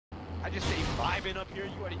just stay vibing up here.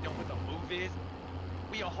 You already know what the move is.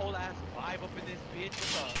 We a whole ass vibe up in this bitch.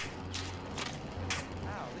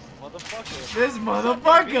 Wow, this motherfucker. This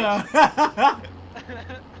motherfucker.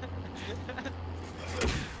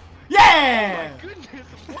 Yeah. Oh my goodness.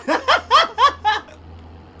 What the fuck?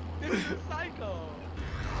 This is a psycho.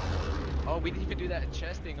 Oh, we didn't even do that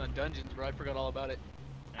chest thing on dungeons, bro. I forgot all about it.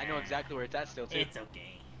 I know exactly where it's at still, too. It's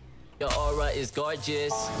okay. Your aura is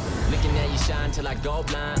gorgeous. Looking at you shine till I go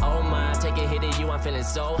blind. Oh my, take a hit of you, I'm feeling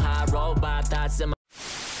so high. Robot thoughts in my.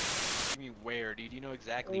 You mean where, dude? You know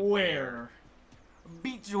exactly Where?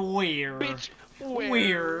 Beach where? Bitch, where?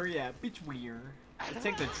 Where? Yeah, beach where? Let's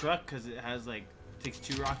take the truck because it has like takes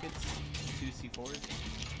 2 rockets, 2 C4s.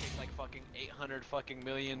 Takes like fucking 800 fucking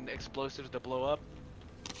million explosives to blow up.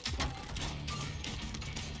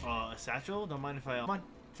 A satchel? Don't mind if I. Come on,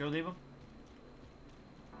 Joe, leave him.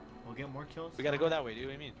 We'll get more kills. We gotta go that way, dude.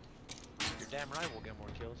 What do you mean? You're damn right we'll get more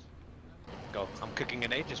kills. Go. I'm cooking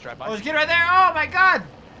an 8. Just drive by. Oh, there's a kid right there. Oh my god.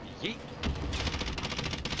 Yeet.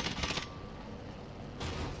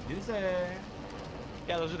 Who's there?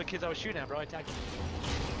 Yeah, those are the kids I was shooting at, bro. I attacked them.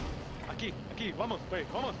 Aquí, vamos, wait,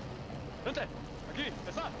 vamos. Vente. Aquí,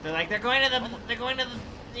 esa. They're going to the,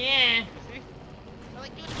 yeah. See? They're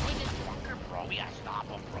like, dude, they're going to the bunker, bro. We gotta stop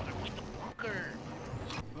them, bro. They're going to the bunker.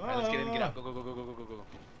 Alright, let's get in and get out. Go, go, go, go, go, go, go, go.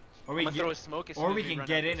 Or we I'm gonna throw a smoke as soon or as we can run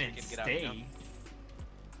get out in so we and can get out, stay. you know?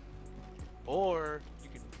 Or you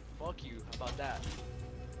can fuck you. How about that?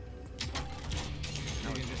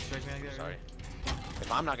 You can disrespect me like that, Sorry.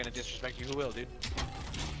 If I'm not gonna disrespect you, who will, dude?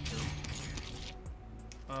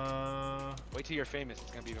 Wait till you're famous.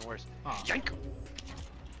 It's gonna be even worse. Oh. Yank!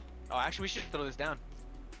 Oh, actually, we should throw this down.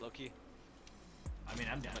 Low key. I mean,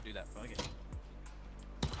 I'm down. I'll do that. Fuck it.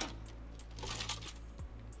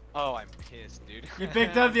 Oh, I'm pissed, dude. You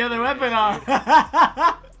picked up the other weapon off.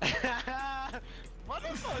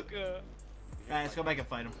 Motherfucker! Alright, let's go back and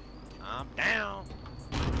fight him. I'm down.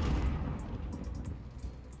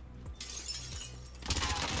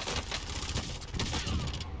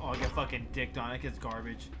 Oh, I get fucking dicked on. That kid's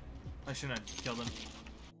garbage. I shouldn't have killed him.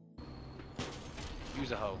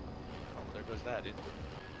 Use a hoe. Oh, there goes that, dude.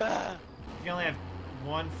 You can only have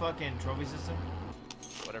 1 fucking trophy system.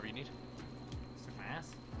 Whatever you need. Suck my ass.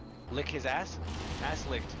 Lick his ass. Ass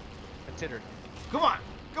licked. Considered. Come on!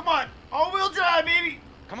 Come on! All-wheel drive, baby!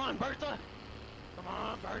 Come on, Bertha! Come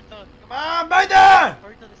on, Bertha! Come on, Bertha!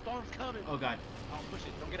 Bertha, the storm's coming! Oh god. I'll push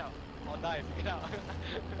it. Don't get out. I'll die if you get out.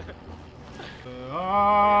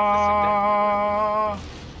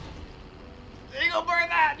 You gonna burn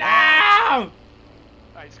that? No!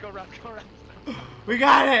 Alright, just go around, go around. We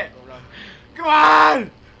got it! Go around. Come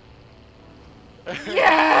on!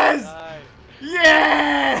 Yes! Nice.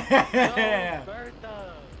 Yeah! Go,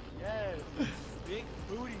 Bertha! Yes! Big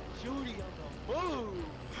booty Judy on the move!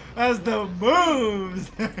 That's the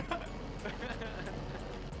moves!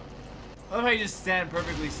 I love how you just stand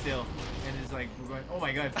perfectly still and just like we're going. Oh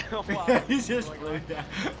my god! Oh, wow. He's just Oh my going down.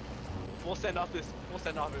 We'll send off this. We'll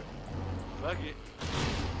send off it. Fuck it.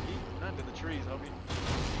 Not into the trees, homie.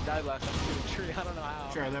 He died last time to the tree. I don't know how.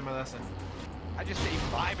 Sure, I learned my lesson. I just stay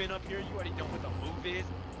vibing up here. You already know what the move is.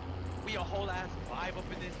 We a whole ass vibe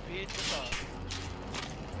up in this bitch.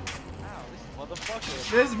 Wow, this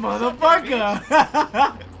motherfucker. This motherfucker!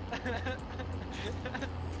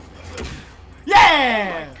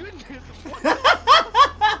 Yeah! Oh my goodness. What the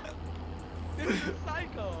fuck? This is a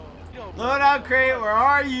psycho. Yo, Loadout crate, where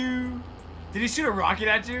are you? Did he shoot a rocket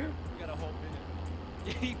at you? We got a whole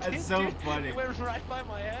minute. He That's did, so dude. funny. It went right by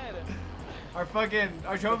my head. Our trophy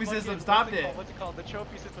The system fucking- stopped it. What's it called? The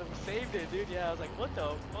trophy system saved it, dude. Yeah, I was like, what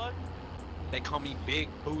the fuck? They call me Big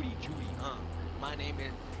Booty Judy, My name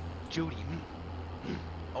is Judy.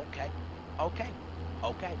 Okay. Okay.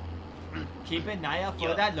 Okay. Keep an eye out for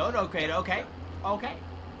Yeah. that loadout crate, okay? Okay.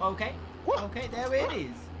 Okay. Woo. Okay, there it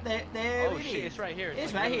is. There Oh it shit, is. it's right here.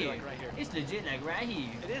 It's like right literally here. Like right here. It's legit like right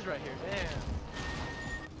here. It is right here.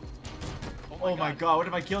 Damn. Oh my god, what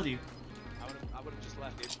if I killed you? I would have just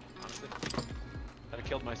left, dude. Honestly. I'd have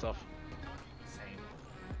killed myself. Same.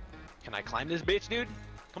 Can I climb this bitch, dude?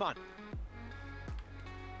 Come on.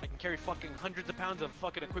 I can carry fucking hundreds of pounds of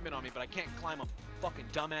fucking equipment on me, but I can't climb a fucking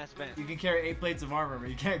dumbass vent. You can carry 8 plates of armor, but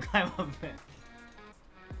you can't climb up it.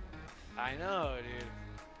 I know, dude.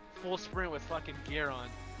 Full sprint with fucking gear on.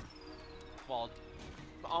 While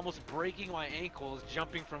almost breaking my ankles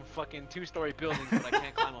jumping from fucking 2-story buildings, but I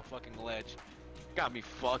can't climb a fucking ledge. Got me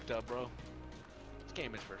fucked up, bro. This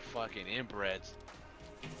game is for fucking inbreds.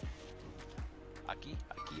 Aquí,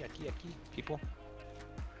 people.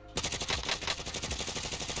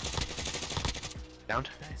 Downed.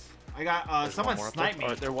 Nice. I got, someone one more up sniped me.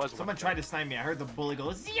 there. Oh, there was one. Someone tried to snipe me. I heard the bullet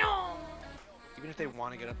go, Zio! Even if they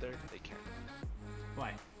want to get up there, they can't.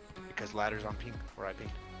 Why? Because ladder's on ping, where I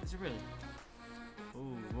pinged. Is it really?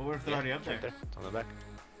 Ooh, well, what if they're already up there? Right there. It's on the back.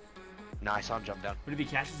 Nah, I saw him jump down. What if he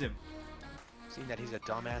catches him? Seeing that he's a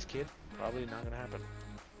dumbass kid, probably not gonna happen.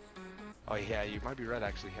 Oh yeah, you might be right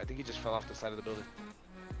actually. I think he just fell off the side of the building.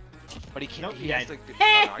 But he can't. Nope, he yeah. has to. Oh, no,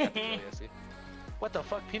 I got the kill. Yeah, see. What the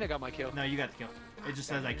fuck? Peanut got my kill. No, you got the kill. It just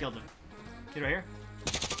says I killed him. Kid right here.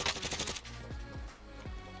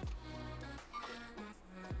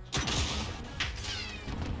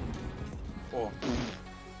 Oh.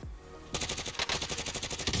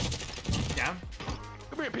 Down.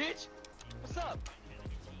 Come here, bitch. What's up?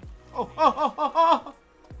 Oh, oh, oh, oh, oh!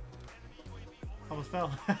 Almost fell.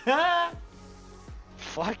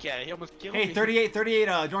 Fuck yeah, he almost killed Hey, me.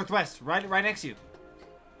 38, northwest, right next to you.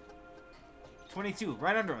 22,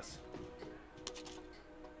 right under us.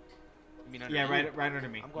 You mean under Yeah, you? right under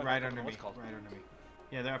me. I'm going Right back under on me. what's called. Right under me.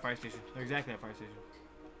 Yeah, they're at fire station. They're exactly at fire station.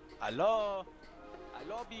 Hello?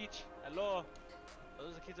 Hello, beach. Hello? Are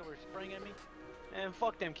those the kids that were spraying at me? Man,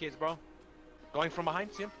 fuck them kids, bro. Going from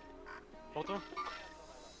behind, see him? Both of them?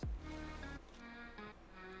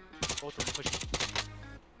 Both of them pushing.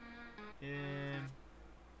 And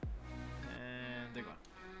they're gone.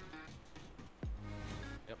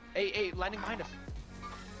 Yep. Hey, landing behind us.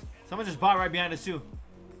 Someone just bought right behind us too.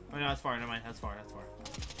 Oh no, that's far. Never mind. That's far. That's far.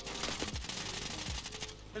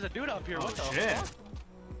 There's a dude up here. Oh, What the shit. fuck?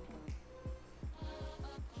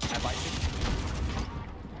 I bite you.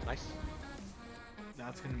 Nice.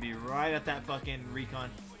 That's gonna be right at that fucking recon.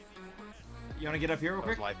 You wanna get up here real That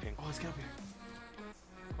was quick? live ping. Oh, let's get up here.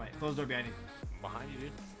 Quiet. Close the door behind you. Behind you,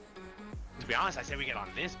 dude. To be honest, I say we get on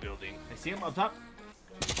this building. I see him up top.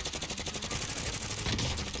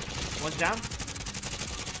 One's down.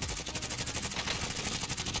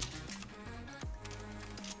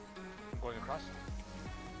 I'm going across.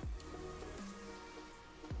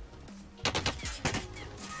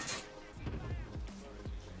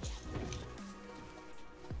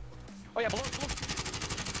 Oh yeah, below.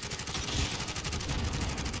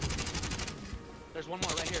 There's one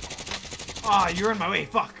more right here. Ah, you're in my way.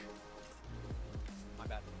 Fuck. My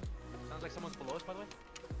bad. Sounds like someone's below us, by the way.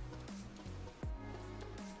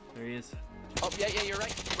 There he is. Oh, yeah, you're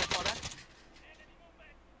right. You go far back.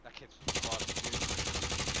 That kid's lost, dude.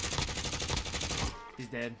 He's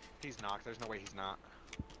dead. He's knocked. There's no way he's not.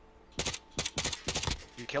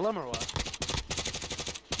 You kill him or what?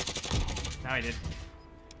 Now I did.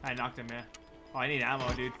 I knocked him, yeah. Oh, I need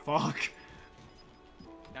ammo, dude. Fuck.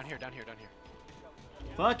 Down here.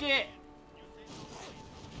 Fuck it.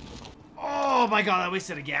 Oh my god, I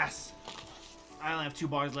wasted a gas. I only have 2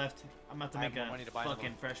 bars left. I'm about to I have make no a money to buy fucking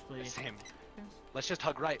another fresh play. Same. Let's just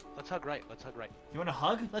hug right. Let's hug right. You want to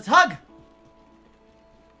hug? Let's hug!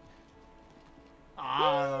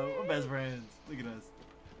 Ah, we're best friends. Look at us.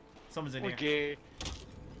 Someone's in here. Okay.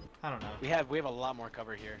 I don't know. We have a lot more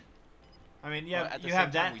cover here. I mean, yeah, Well, at the you same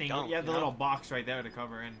have time, that we thing. don't, You have the you know? little box right there to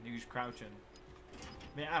cover in. You just crouch in.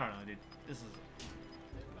 Man, I don't know, dude. This is.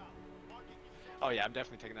 Oh yeah, I'm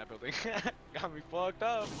definitely taking that building. Got me fucked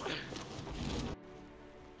up.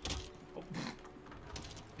 Oh.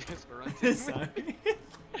 Yes, we're running. Sorry.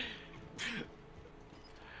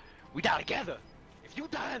 We die together. If you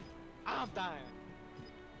dying, I'm dying.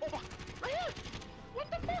 Oh my! Right here! What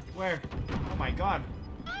the fuck? Where? Oh my god.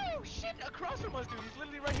 Oh shit! Across from us, dude. He's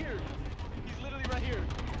literally right here. He's literally right here.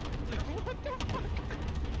 What the fuck?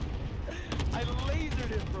 I lasered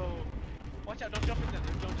him, bro. Watch out! Don't jump in there.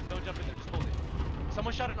 Don't jump in there. Just hold it.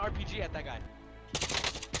 Someone shot an RPG at that guy.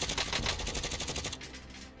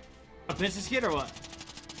 A business kid or what?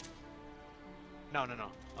 No.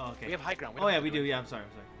 Oh, okay. We have high ground. Oh yeah, we do. Yeah, I'm sorry.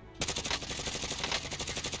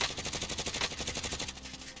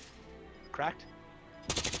 Cracked.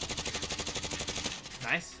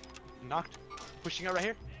 Nice. Knocked. Pushing out right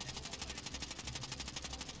here.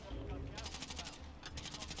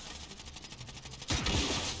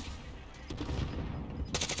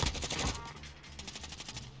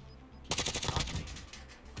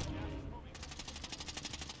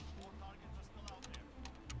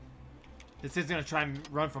 This is gonna try and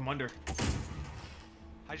run from under.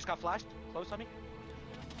 I just got flashed. Close on me.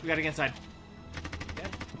 We gotta get inside. Yeah.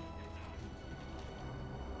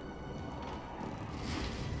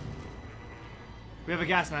 We have a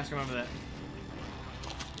gas mask, remember that.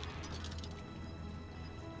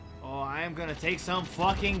 Oh, I am gonna take some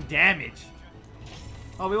fucking damage.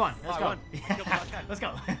 Oh, we won. Let's Oh, go. I won. Killed the last guy. Let's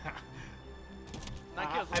go. 9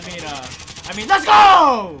 kills. I mean, let's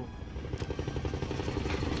go!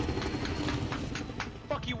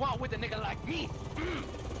 Fuck you want with a nigga like me?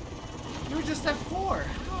 You were just at 4.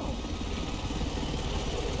 How?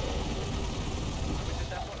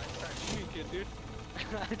 shit, dude.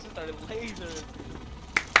 I just started lasering.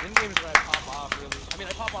 In games where I pop off, really. I mean,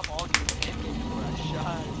 I pop off all games, but in games where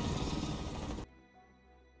I shine.